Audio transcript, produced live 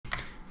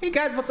Hey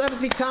guys, what's up?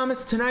 It's me,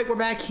 Thomas. Tonight we're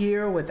back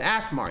here with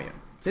Ask Mario.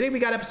 Today we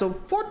got episode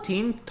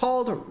 14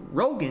 called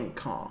Rogan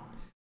Kong.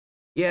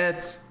 Yeah,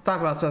 it's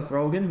talking about Seth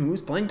Rogen,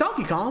 who's playing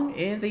Donkey Kong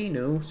in the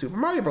new Super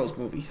Mario Bros.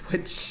 Movie,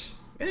 which,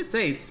 I gotta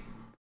say, it's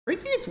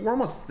crazy we're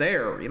almost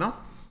there, you know?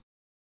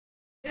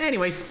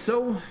 Anyway,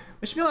 so,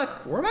 wish me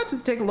luck. We're about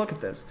to take a look at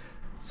this.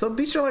 So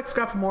be sure to like,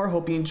 subscribe for more.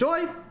 Hope you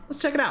enjoy. Let's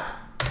check it out.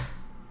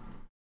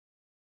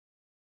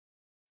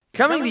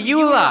 Coming to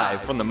you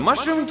live from the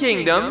Mushroom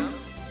Kingdom,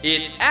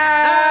 it's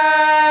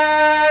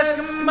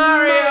Ask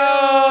Mario!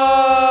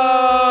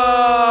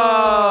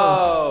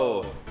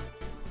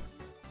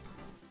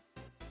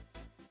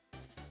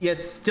 You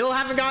still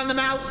haven't gotten them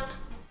out?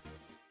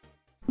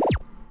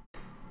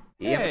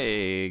 Yep.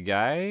 Hey,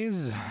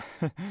 guys.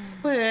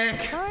 Slick.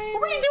 What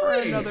are you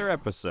doing? Another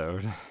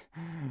episode.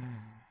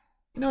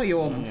 You know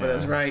you opened for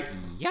this, right?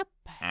 Yep.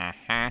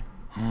 Hi,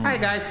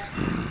 guys.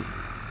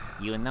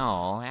 You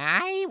know,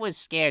 I was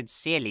scared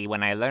silly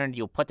when I learned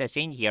you put us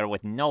in here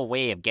with no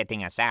way of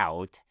getting us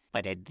out.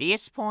 But at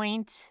this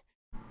point...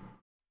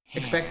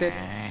 Expected.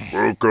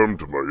 Welcome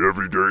to my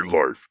everyday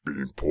life,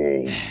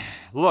 Beanpole.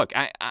 Look,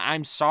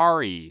 I'm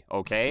sorry,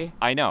 okay?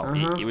 I know,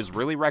 it was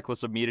really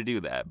reckless of me to do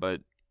that,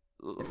 but...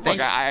 Look,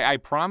 I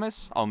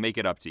promise I'll make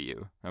it up to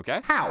you,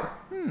 okay? How?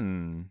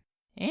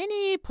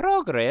 Any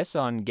progress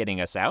on getting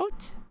us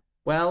out?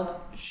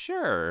 Well...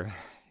 Sure.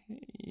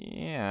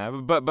 Yeah,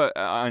 but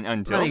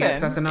until I guess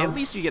then, that's enough. at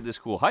least you get this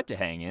cool hut to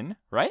hang in,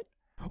 right?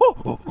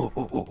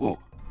 Oh,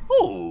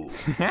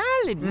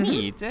 I'll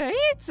admit,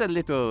 it's a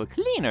little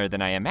cleaner than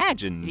I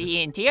imagined.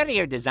 The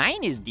interior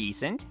design is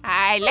decent.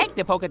 I like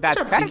the polka dot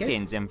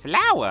curtains and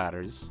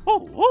flowers.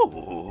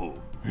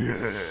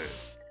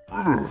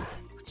 Yeah.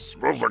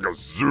 Smells like a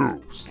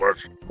zoo /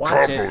 Watch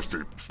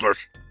composting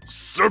 /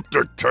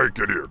 septic tank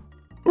in here.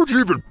 How'd you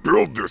even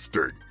build this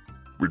thing?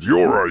 With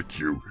your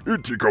IQ,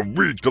 it'd take a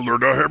week to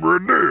learn to hammer a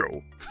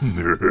nail.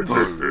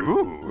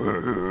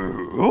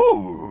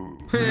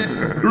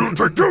 It'll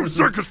take 2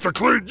 seconds to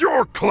clean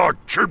your clock,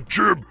 Chim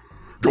Chim.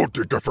 Don't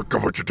think I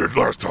forgot what you did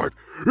last time.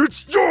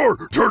 It's your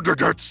turn to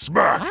get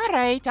smacked. All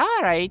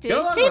right.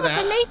 Save it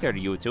for later,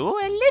 you two.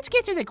 Let's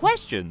get to the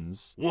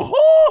questions.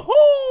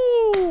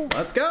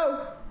 Let's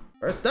go.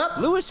 First up.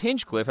 Lewis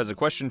Hinchcliffe has a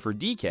question for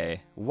DK.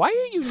 Why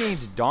are you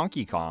named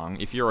Donkey Kong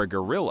if you're a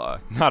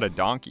gorilla, not a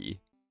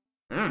donkey?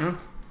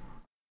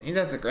 Ain't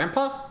that the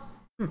grandpa?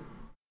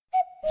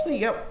 Actually,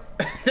 yep.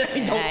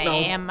 I don't know.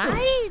 Am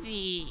I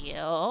the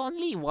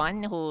only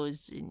one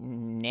who's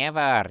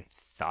never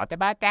thought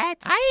about that?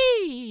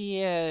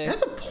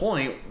 That's a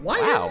point.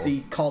 Why is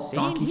he called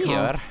Donkey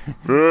Kong?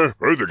 I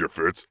think it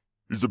fits.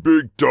 He's a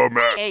big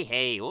dumbass.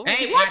 Hey, watch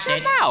watch your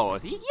it.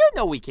 mouth. You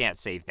know we can't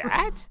say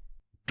that.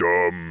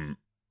 Dumb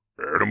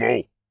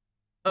animal?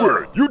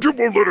 Wait, you two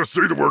won't let us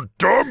say the word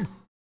dumb?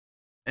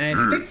 And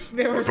I think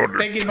they were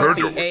thinking about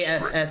the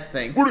ASS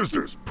thing. What is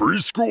this,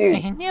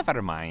 preschool?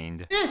 Never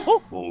mind.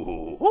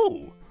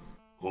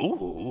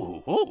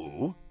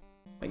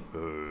 Like,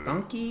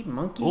 donkey,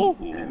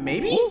 monkey,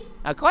 maybe?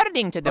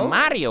 According to the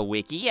Mario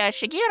Wiki,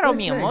 Shigeru What does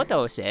it say?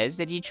 Miyamoto says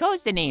that he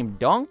chose the name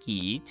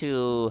Donkey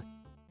to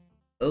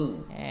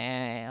Oh.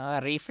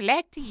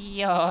 reflect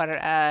your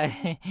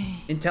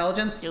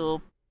Intelligence?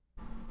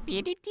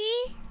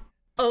 stupidity.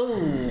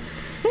 Oh.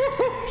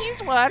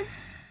 These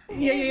words.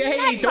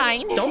 Hey, Not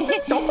mine. don't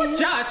put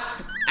just.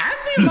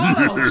 Ask me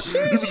about Even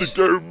the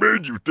guy who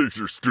made you thinks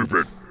you're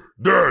stupid.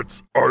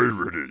 That's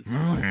irony.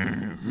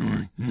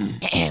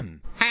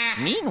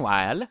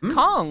 Meanwhile,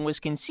 Kong was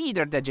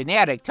considered a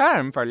generic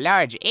term for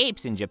large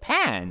apes in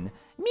Japan.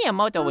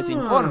 Miyamoto was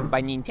informed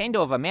by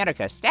Nintendo of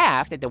America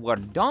staff that the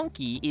word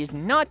donkey is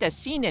not a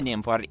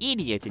synonym for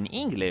idiot in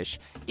English,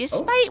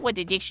 despite what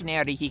the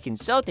dictionary he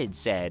consulted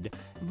said,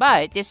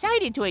 but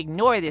decided to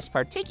ignore this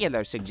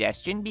particular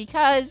suggestion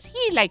because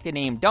he liked the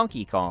name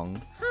Donkey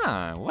Kong.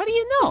 What do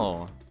you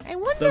know? I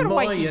wonder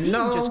why he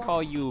didn't just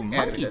call you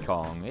Monkey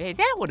Kong.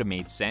 That would have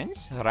made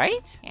sense,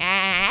 right?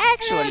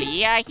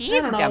 Actually, he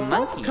isn't a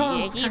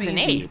monkey, he's an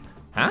ape.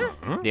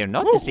 They're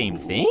not the same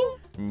thing?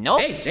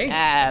 Nope. Hey, Jinx.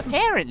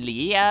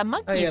 Apparently,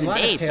 monkeys and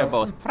apes are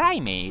both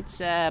primates,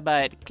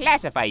 but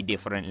classified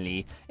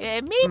differently.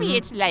 Maybe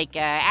it's like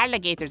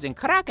alligators and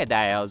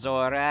crocodiles,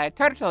 or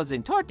turtles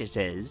and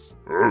tortoises.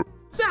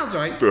 Sounds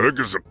right. The heck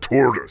is a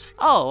tortoise?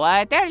 Oh,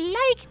 they're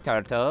like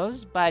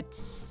turtles, but...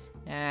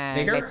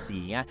 Bigger? Let's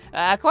see.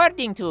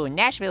 According to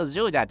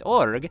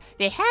NashvilleZoo.org,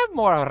 they have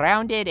more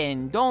rounded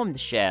and domed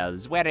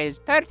shells, whereas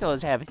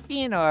turtles have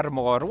thinner,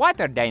 more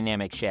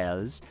water-dynamic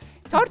shells.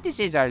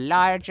 Tortoises are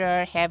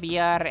larger,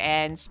 heavier,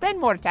 and spend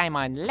more time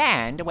on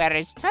land,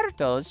 whereas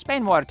turtles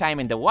spend more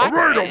time in the water.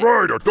 All right, I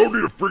don't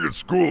need a friggin'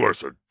 school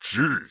lesson.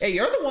 Jeez. Hey,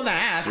 you're the one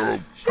that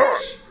asked.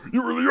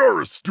 You really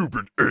are a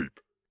stupid ape.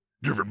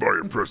 Given my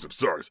impressive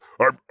size,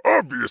 I'm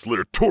obviously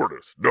a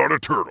tortoise, not a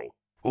turtle.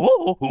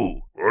 What?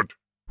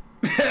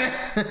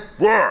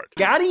 What?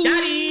 Got him!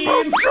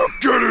 How'd you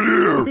get in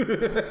here?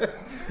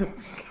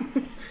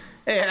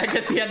 Hey, I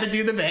guess he had to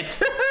do the bit.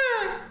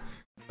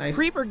 Nice.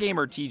 Creeper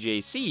Gamer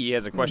TJC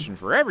has a question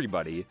for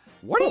everybody.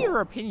 What are your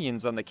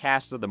opinions on the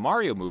cast of the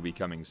Mario movie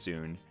coming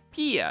soon?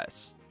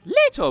 P.S.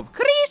 Let's hope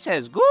Chris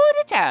has good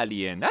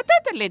Italian.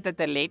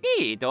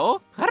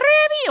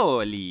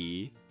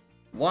 Ravioli.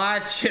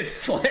 Watch it,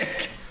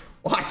 Slick.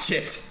 Watch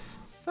it.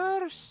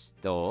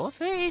 First off,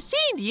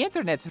 seeing the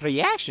internet's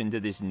reaction to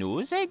this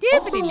news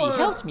definitely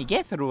helped me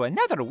get through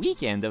another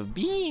weekend of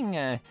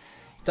being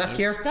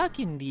stuck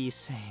in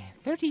this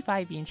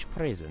 35-inch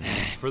prison.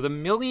 For the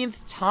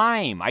millionth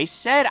time, I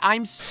said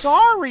I'm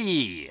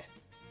sorry.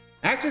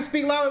 Actions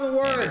speak louder than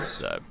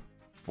words. And it's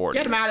 40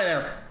 Get him out of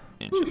there.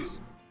 inches.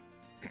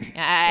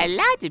 A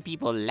lot of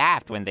people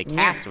laughed when the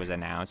cast was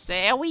announced.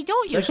 We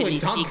don't usually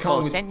speak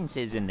full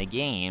sentences in the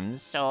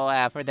games,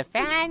 so for the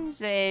fans,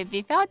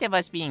 the thought of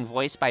us being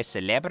voiced by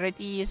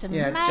celebrities must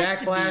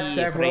Jack Black, be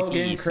Seth pretty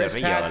Rogen, Chris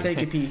surreal. Pratt,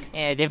 take a peek.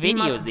 The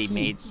videos they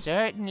made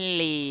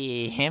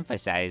certainly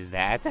emphasize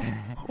that. Hey,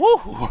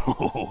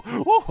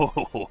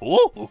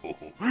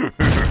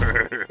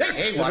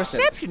 The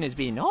reception has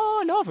been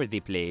all over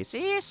the place.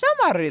 Some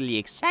are really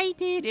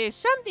excited,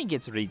 some think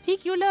it's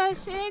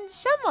ridiculous, and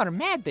some are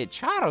mad that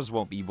Charles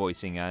won't be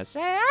voicing us.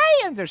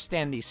 I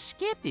understand the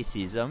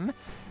skepticism,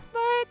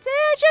 but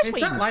just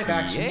wait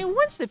and see.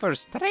 Once the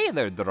first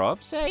trailer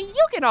drops,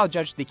 you can all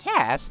judge the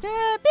cast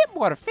a bit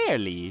more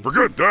fairly.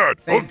 Forget that!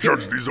 I'll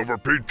judge these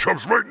overpaid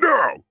chumps right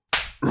now!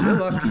 Good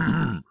luck.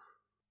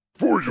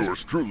 For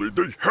yours truly,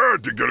 they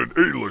had to get an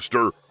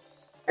A-lister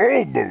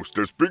almost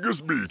as big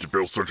as me to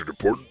fill such an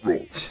important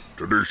role.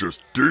 Tenacious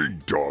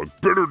ding-dong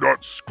better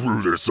not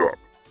screw this up.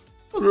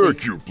 A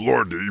cute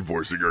blondie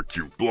voicing a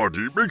cute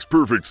blondie makes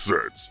perfect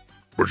sense.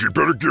 But she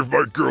better give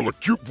my girl a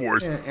cute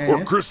voice,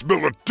 or Chris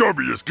Miller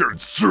Dummy is getting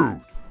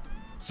sued.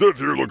 Seth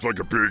here looks like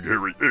a big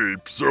hairy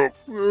ape, so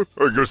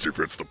I guess he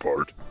fits the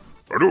part.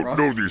 I don't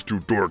know these two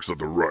dorks on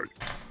the right.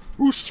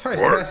 Who's smart?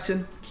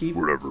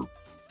 Whatever.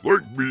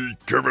 Like me,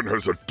 Kevin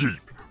has a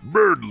deep,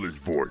 manly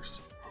voice.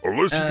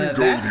 Unless you can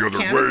go the other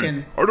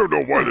way, I don't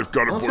know why they've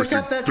got him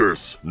voicing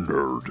this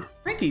nerd.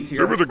 Frankie's here.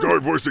 Same with the guy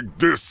voicing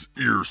this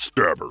ear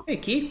stabber. Hey,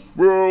 Keith.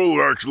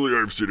 Well, actually,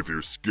 I've seen a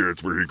few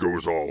skits where he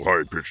goes all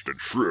high-pitched and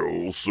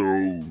shrill, so...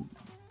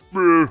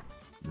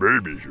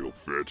 maybe he'll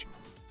fit.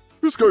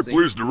 This guy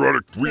plays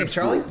neurotic tweets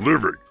for a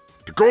living.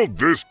 To call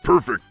this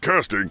perfect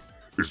casting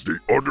is the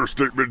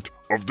understatement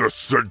of the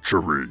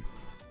century.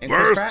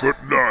 Last but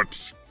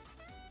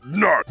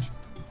not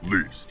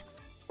least.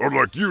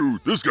 Unlike you,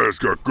 this guy's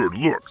got good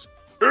looks.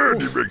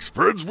 And he makes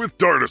friends with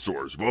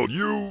dinosaurs while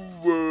you,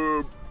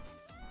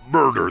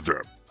 murder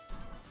them.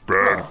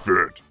 Bad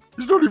fit.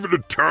 He's not even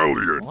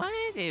Italian. What?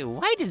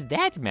 Why does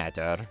that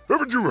matter?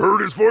 Haven't you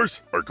heard his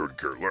voice? I couldn't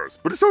care less,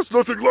 but it sounds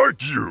nothing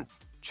like you.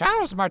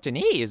 Charles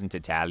Martinet isn't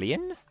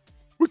Italian.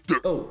 What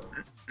the?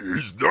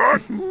 He's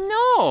not?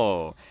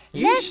 No.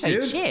 Last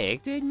I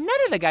checked,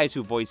 none of the guys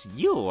who voice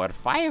you are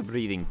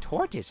fire-breathing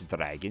tortoise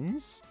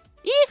dragons.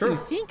 If you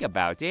think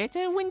about it,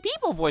 when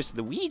people voice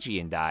Luigi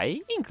and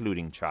I,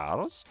 including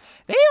Charles,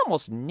 they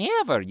almost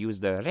never use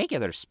the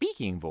regular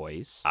speaking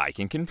voice. I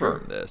can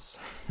confirm this.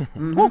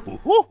 That's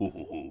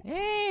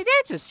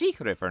a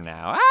secret for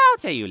now. I'll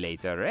tell you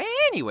later.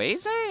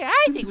 Anyways,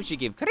 I think we should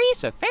give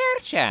Chris a fair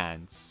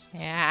chance.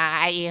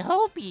 I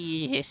hope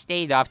he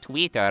stayed off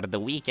Twitter the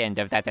weekend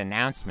of that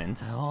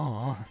announcement.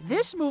 Oh.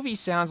 This movie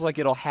sounds like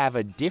it'll have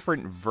a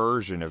different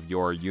version of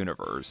your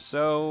universe,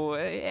 so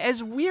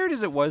as weird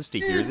as it was to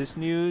hear this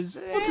news,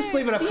 we'll just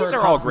leave it up these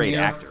are all great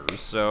actors,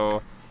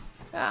 so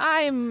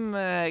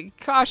I'm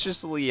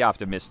cautiously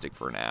optimistic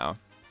for now.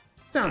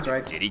 Sounds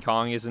right. If Diddy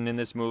Kong isn't in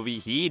this movie,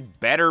 he'd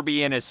better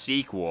be in a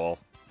sequel,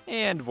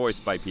 and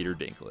voiced by Peter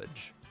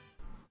Dinklage.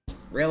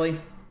 Really?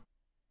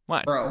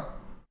 What? Bro.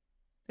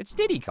 It's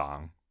Diddy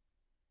Kong.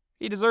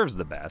 He deserves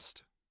the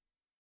best.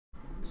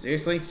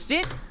 Seriously?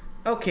 Sit.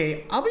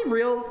 Okay, I'll be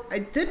real. I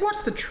did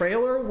watch the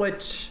trailer,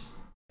 which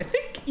I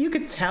think you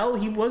could tell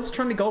he was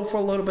trying to go for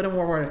a little bit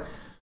more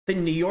the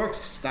New York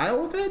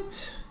style of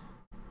it.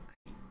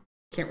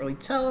 Can't really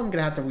tell. I'm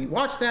gonna have to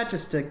rewatch that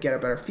just to get a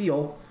better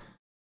feel.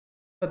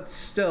 But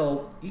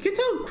still, you can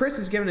tell Chris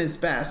is giving his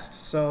best.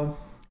 So,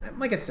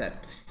 like I said,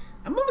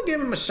 I'm gonna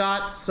give him a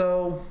shot.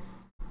 So,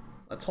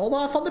 let's hold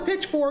off on the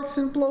pitchforks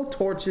and blow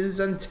torches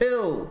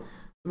until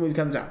the movie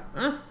comes out.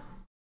 Huh?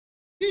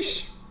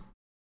 Yeesh.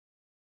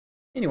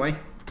 Anyway.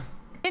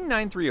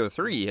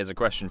 N9303 has a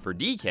question for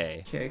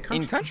DK. Okay,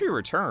 in Country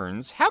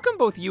Returns, how come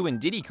both you and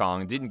Diddy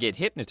Kong didn't get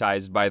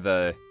hypnotized by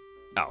the...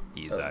 Oh,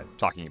 he's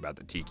talking about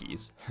the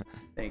tikis.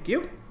 Thank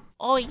you.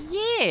 Oh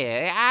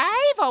yeah,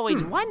 I've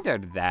always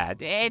wondered that.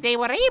 They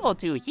were able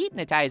to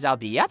hypnotize all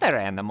the other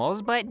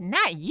animals, but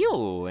not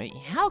you.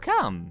 How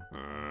come?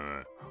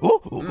 Got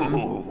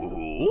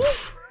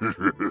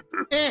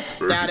it. You've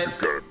got it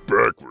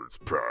backwards,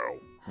 pal.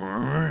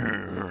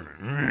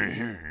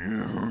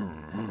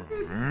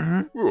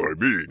 Well, I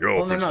mean,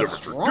 elephants never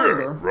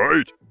forget,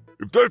 right?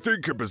 If that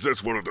thing can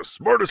possess one of the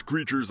smartest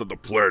creatures on the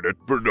planet,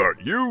 but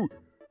not you,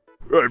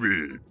 I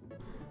mean,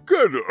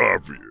 kinda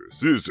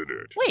obvious, isn't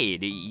it?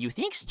 Wait, you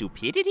think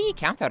stupidity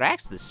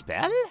counteracts the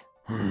spell?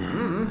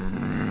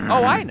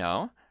 Oh, I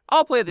know.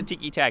 I'll play the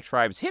Tiki Tak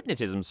Tribe's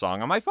hypnotism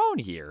song on my phone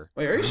here.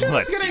 Wait, are you sure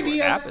that's a good idea? Let's see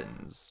what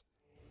happens.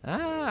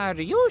 Are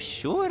you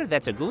sure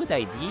that's a good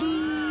idea?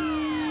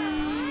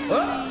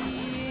 Oh,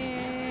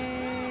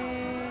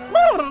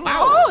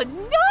 no!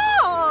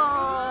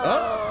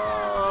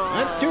 Oh,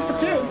 that's 2 for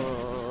 2.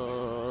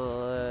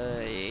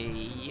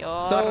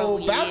 So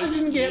Bowser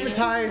didn't get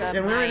hypnotized,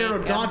 and we already know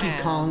Donkey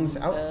Kong's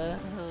out.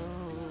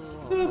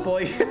 Oh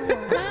boy.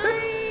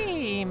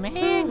 I'm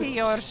at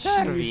your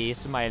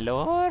service, my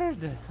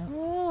lord.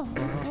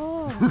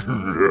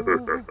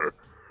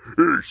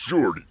 Hey,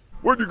 Shorty,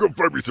 why don't you go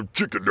find me some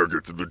chicken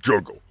nuggets in the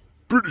jungle?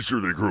 Pretty sure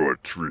they grow on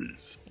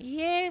trees.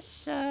 Yes,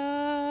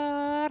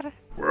 sir.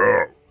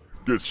 Wow,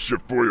 guess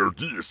Chef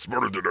Boyardee is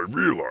smarter than I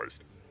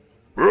realized.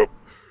 Well,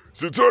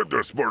 since I'm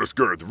the smartest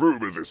guy in the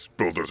room and this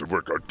spell doesn't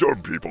work on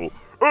dumb people,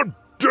 I'm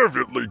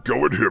definitely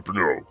going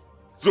hypno.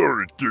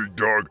 Sorry, Ding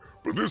Dong,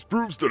 but this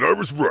proves that I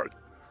was right.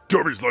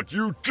 Dummies like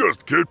you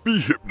just can't be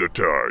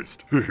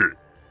hypnotized.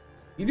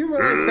 You do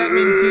realize that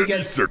means you Any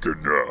get...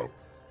 second now.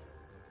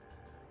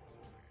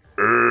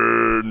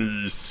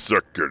 Any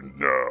second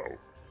now.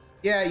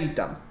 Yeah, you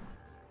dumb.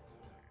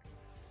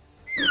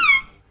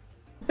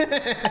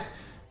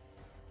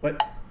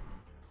 What?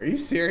 Are you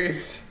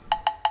serious?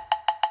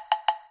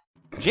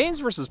 James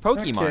vs.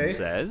 Pokemon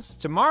says,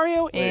 to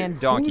Mario and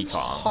Donkey who's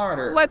Kong,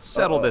 harder? let's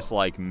settle this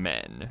like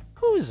men.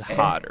 Who's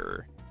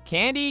hotter?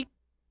 Candy,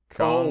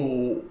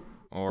 Kong,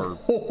 or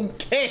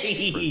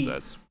okay.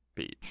 Princess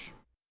Peach?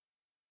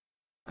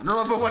 I don't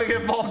know if I want to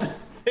get involved in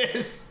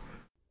this.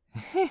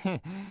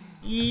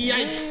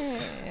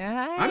 Yikes.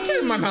 I'm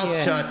keeping my mouth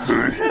shut.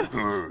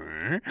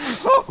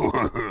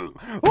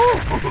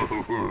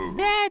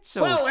 That's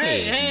okay. Whoa,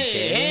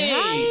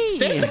 hey.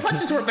 Save the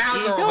punches for Bowser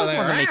You over don't there.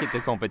 want to make it the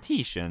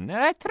competition.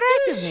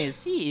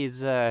 Attractiveness is,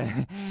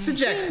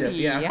 subjective, the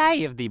yeah.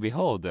 eye of the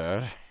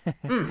beholder.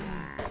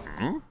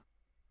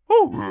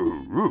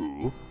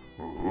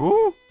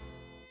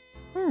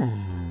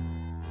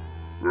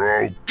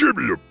 Oh, give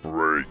me a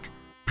break.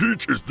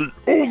 Peach is the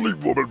only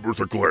woman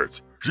worth a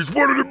glance. She's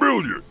 1 in a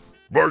million.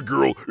 My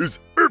girl is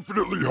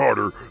infinitely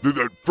hotter than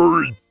that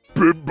furry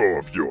bimbo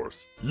of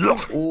yours.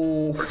 Yuck.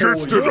 Oh, I can't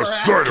stand the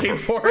sight of her.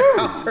 For it,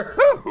 Bowser.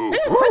 Hey,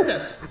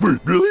 princess. Wait,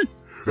 really?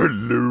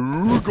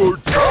 Hello, good.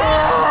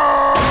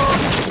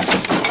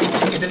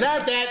 You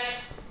deserved it.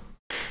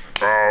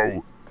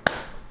 Ow.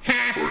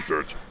 Worth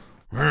it.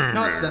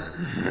 No,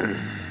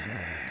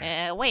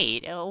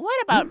 Wait,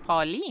 what about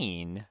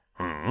Pauline?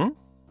 Huh?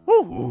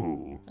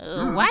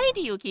 Why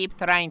do you keep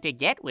trying to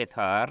get with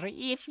her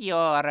if you're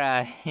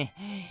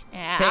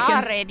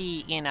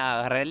already in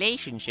a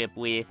relationship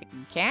with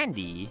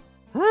Candy?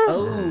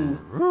 oh.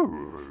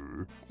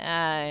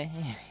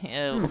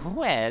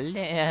 Well,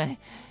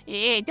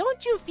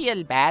 don't you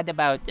feel bad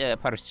about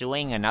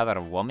pursuing another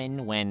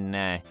woman when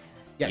Yeah,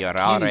 you're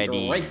Candy's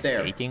already right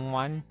there. dating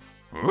one?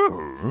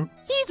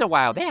 He's a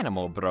wild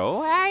animal,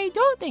 bro. I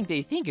don't think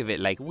they think of it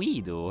like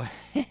we do.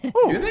 Do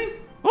they?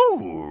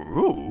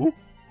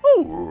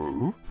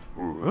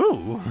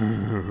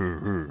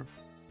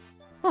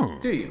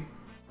 Do you?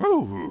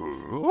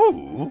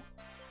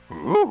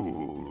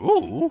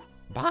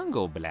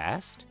 Bongo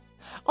Blast?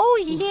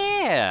 Oh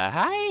yeah,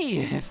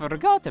 I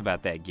forgot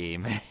about that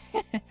game.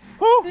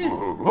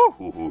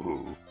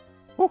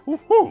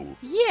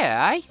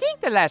 Yeah, I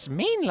think the last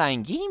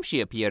mainline game she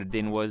appeared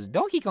in was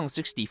Donkey Kong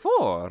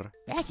 64,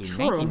 back in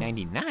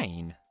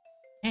 1999.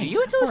 Do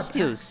you two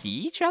still see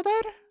each other?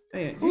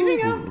 Hey, do you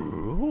hang out?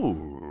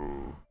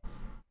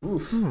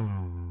 Oof.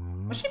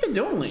 What's she been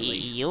doing lately?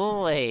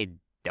 You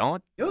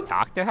don't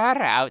talk to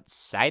her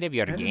outside of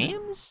your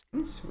games?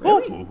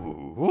 Really?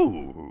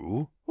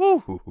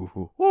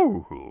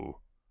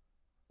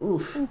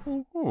 Oof.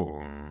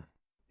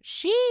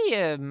 She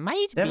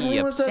might Definitely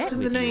be lives upset up to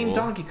the with name you.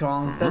 Donkey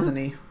Kong, doesn't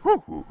he?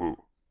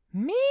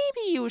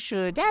 Maybe you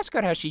should ask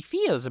her how she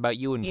feels about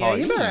you and Yeah,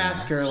 Pauline. you better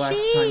ask her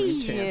last time you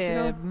chance, you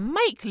know?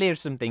 Might clear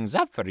some things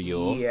up for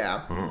you.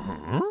 Yeah.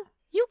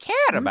 You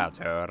care about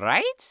her,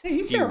 right? Hey,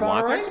 you Do care you about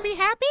want her, her right? to be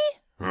happy?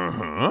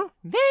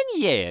 Then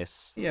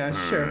yes. Yeah,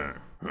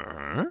 sure.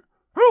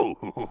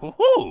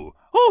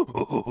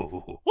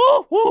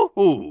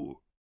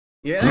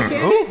 Yeah, that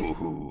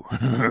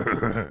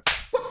Candy?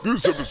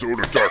 This episode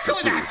of Dr.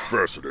 Phil is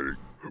fascinating.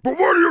 But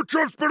why do you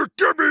chumps better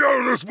get me out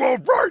of this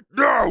world right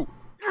now?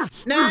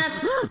 Nah,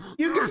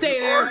 you can stay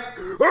there.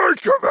 I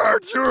command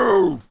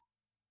you!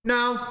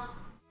 No.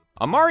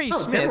 Amari Oh,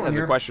 Smith everyone has a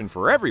here. question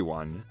for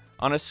everyone.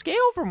 On a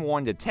scale from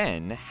 1 to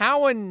 10,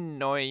 how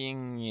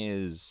annoying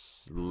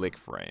is Lick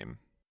Frame?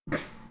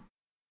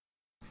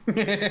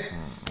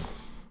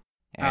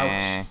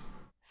 Ouch.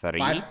 3?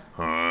 5?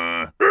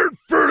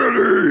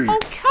 Infinity! Oh,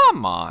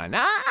 come on.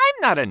 I'm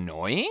not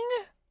annoying.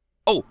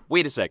 Oh,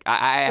 wait a sec.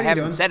 I you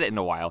haven't doing? said it in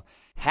a while.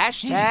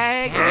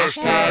 Hashtag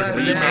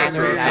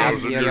remaster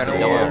thousand year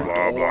door,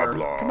 blah, blah,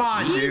 blah. Come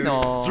on,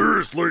 dude.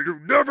 Seriously, you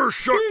never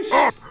shut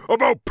Sheesh. up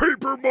about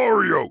Paper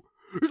Mario!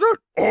 Is that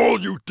all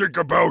you think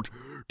about?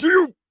 Do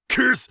you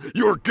kiss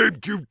your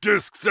GameCube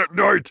discs at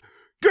night?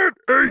 Get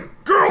a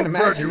girlfriend,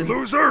 imagine. you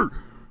loser!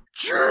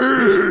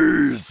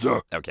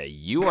 jeez! Okay,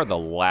 you are the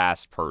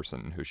last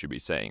person who should be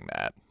saying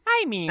that.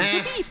 I mean,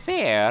 to be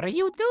fair,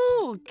 you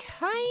do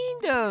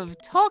kind of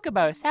talk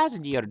about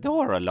 1,000 Year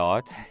Door a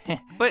lot.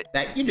 But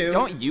That you do.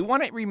 don't you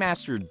want it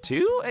remastered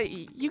too?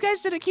 You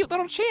guys did a cute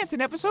little chant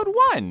in episode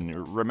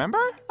 1,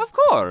 remember? Of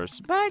course,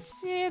 but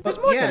there's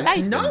more to life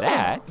than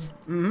that.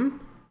 Mm-hmm.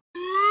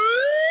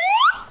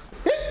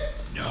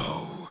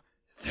 No,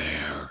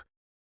 there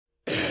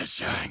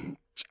isn't.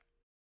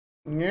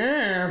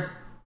 Yeah.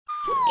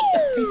 Get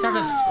your face out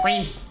of the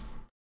screen.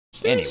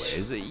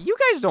 Anyways, you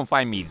guys don't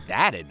find me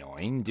that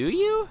annoying, do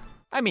you?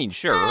 I mean,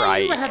 sure,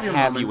 I have your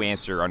have you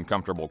moments. answer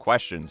uncomfortable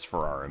questions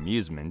for our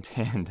amusement,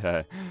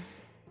 and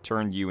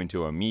turned you into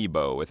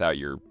amiibo without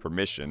your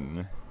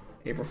permission.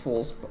 April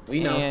Fools, but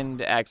we know.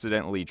 And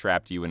accidentally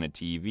trapped you in a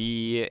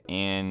TV,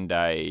 and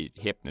I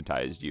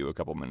hypnotized you a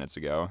couple minutes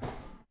ago.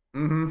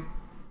 Mm-hmm.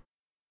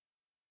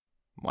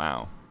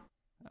 Wow.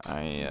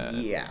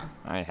 Yeah.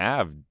 I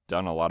have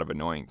done a lot of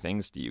annoying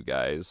things to you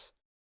guys.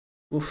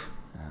 Oof.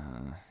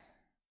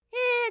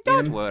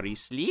 Don't worry,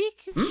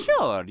 Sleek.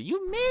 Sure,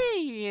 you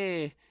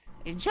may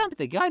jump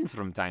the gun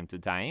from time to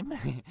time.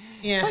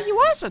 Yeah. But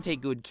you also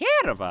take good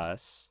care of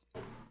us.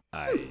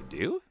 I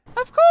do?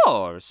 Of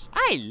course.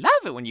 I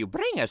love it when you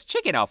bring us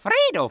chicken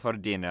Alfredo for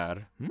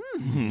dinner.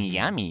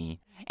 Yummy.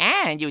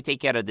 And you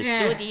take care of the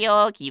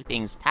studio, keep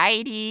things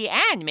tidy,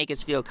 and make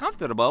us feel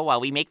comfortable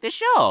while we make the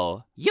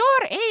show.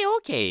 You're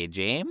A-okay,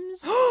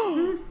 James.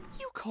 You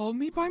called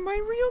me by my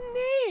real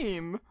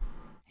name.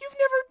 You've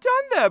never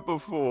done that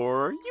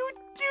before. You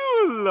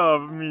do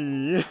love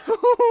me.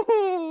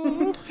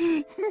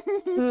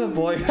 Oh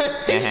boy.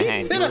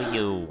 Do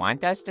you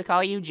want us to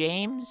call you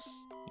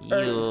James?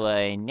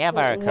 You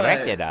never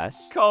corrected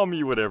us. Call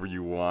me whatever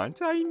you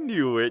want. I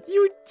knew it.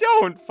 You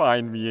don't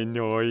find me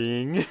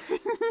annoying.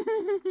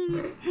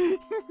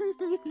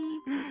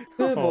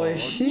 Oh boy.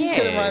 He's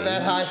gonna ride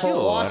that high for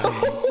a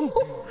while.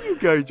 You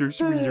guys are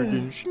sweeter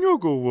than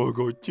Snuggle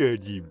Wuggle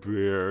teddy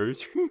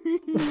bears.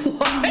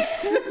 What?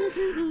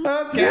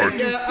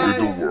 Okay. What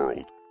in the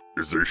world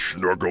is a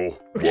snuggle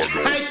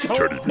wuggle I teddy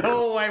don't bear?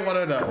 know. I want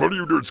to know. One of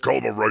you dudes call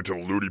him a right to the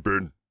loony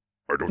bin?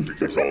 I don't think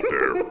he's out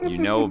there. You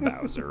know,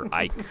 Bowser,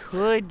 I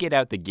could get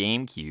out the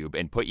GameCube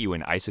and put you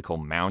in Icicle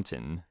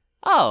Mountain.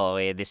 Oh,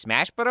 the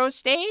Smash Bros.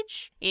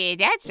 Stage?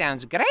 That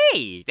sounds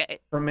great.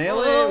 From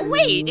Melee? Oh,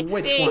 wait,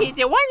 Which one?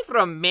 the one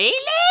from Melee?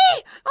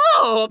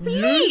 Oh,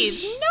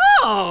 please,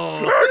 no!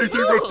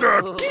 Anything with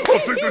that! I'll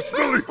take the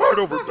smelly heart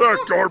over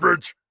that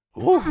garbage!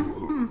 Well,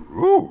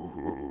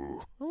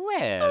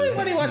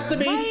 Everybody wants to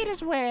be. might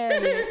as well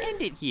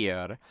end it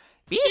here.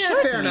 Be Yeah,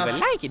 sure fair to leave enough. a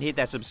like and hit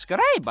that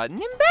subscribe button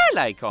and bell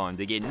icon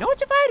to get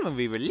notified when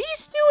we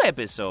release new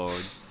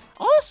episodes.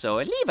 Also,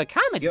 leave a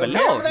comment You okay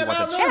below with if you that, want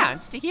the Bowser?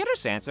 chance to hear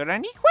us answer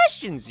any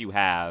questions you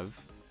have.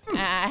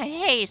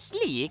 Hey,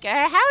 Sleek,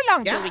 how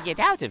long till Yeah? we get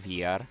out of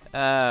here?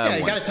 Yeah,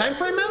 you one got a time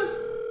frame, man?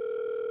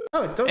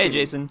 Oh, don't Hey, you?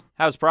 Jason,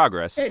 how's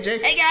progress? Hey,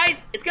 Jake. Hey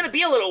guys, it's gonna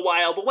be a little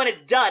while, but when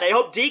it's done, I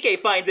hope DK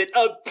finds it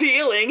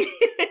appealing.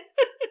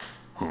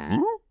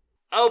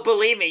 Oh,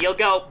 believe me, you'll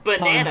go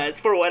bananas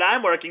for what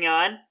I'm working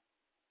on.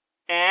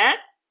 Eh?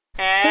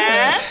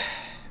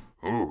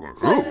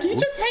 So, can you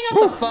just hang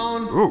up the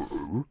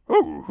phone?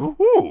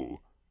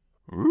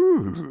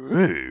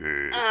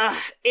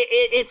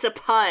 It's a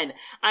pun.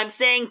 I'm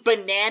saying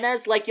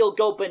bananas like you'll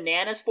go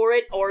bananas for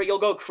it, or you'll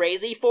go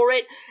crazy for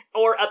it,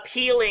 or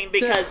appealing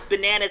because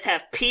bananas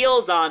have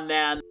peels on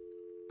them.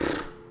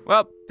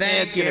 Well,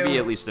 Thank it's gonna you. be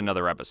at least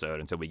another episode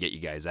until we get you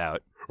guys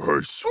out. I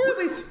Or swear, at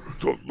least.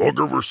 the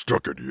longer we're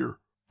stuck in here,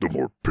 the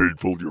more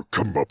painful your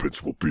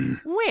comeuppance will be.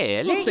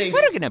 Well, We'll see. if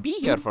we're gonna be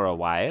here for a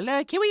while,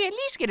 can we at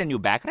least get a new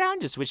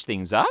background to switch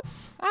things up?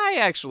 I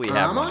actually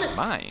have I'm one on in it.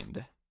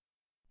 mind.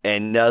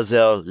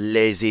 Another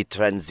lazy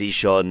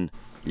transition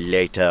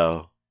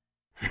later.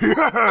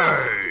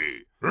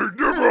 Hey,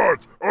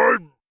 Nimrods,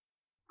 I'm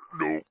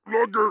no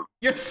longer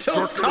You're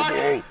still stuck stuck. in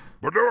a wall,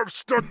 but now I'm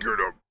stuck in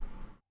a...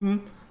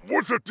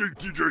 What's that thing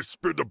DJ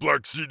spin the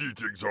black CD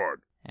things on?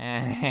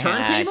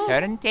 Turntable?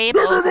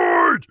 Turntable? Never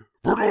mind!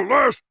 For the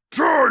last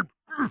time,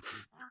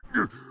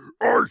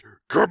 I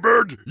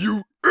command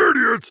you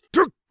idiots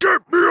to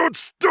get me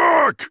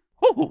unstuck!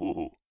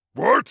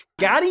 What?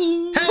 Got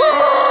him!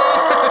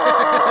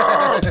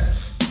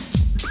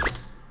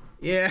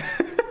 Yeah.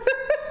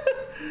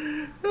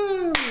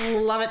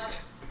 Love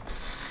it.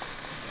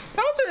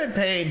 Sounds are in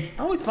pain.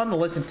 Always fun to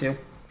listen to.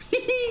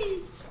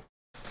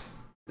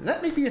 Does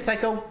that make me a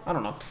psycho? I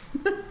don't know.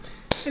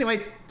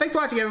 Anyway, thanks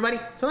for watching, everybody.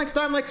 Till next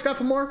time, like, subscribe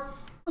for more.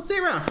 We'll see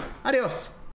you around. Adios.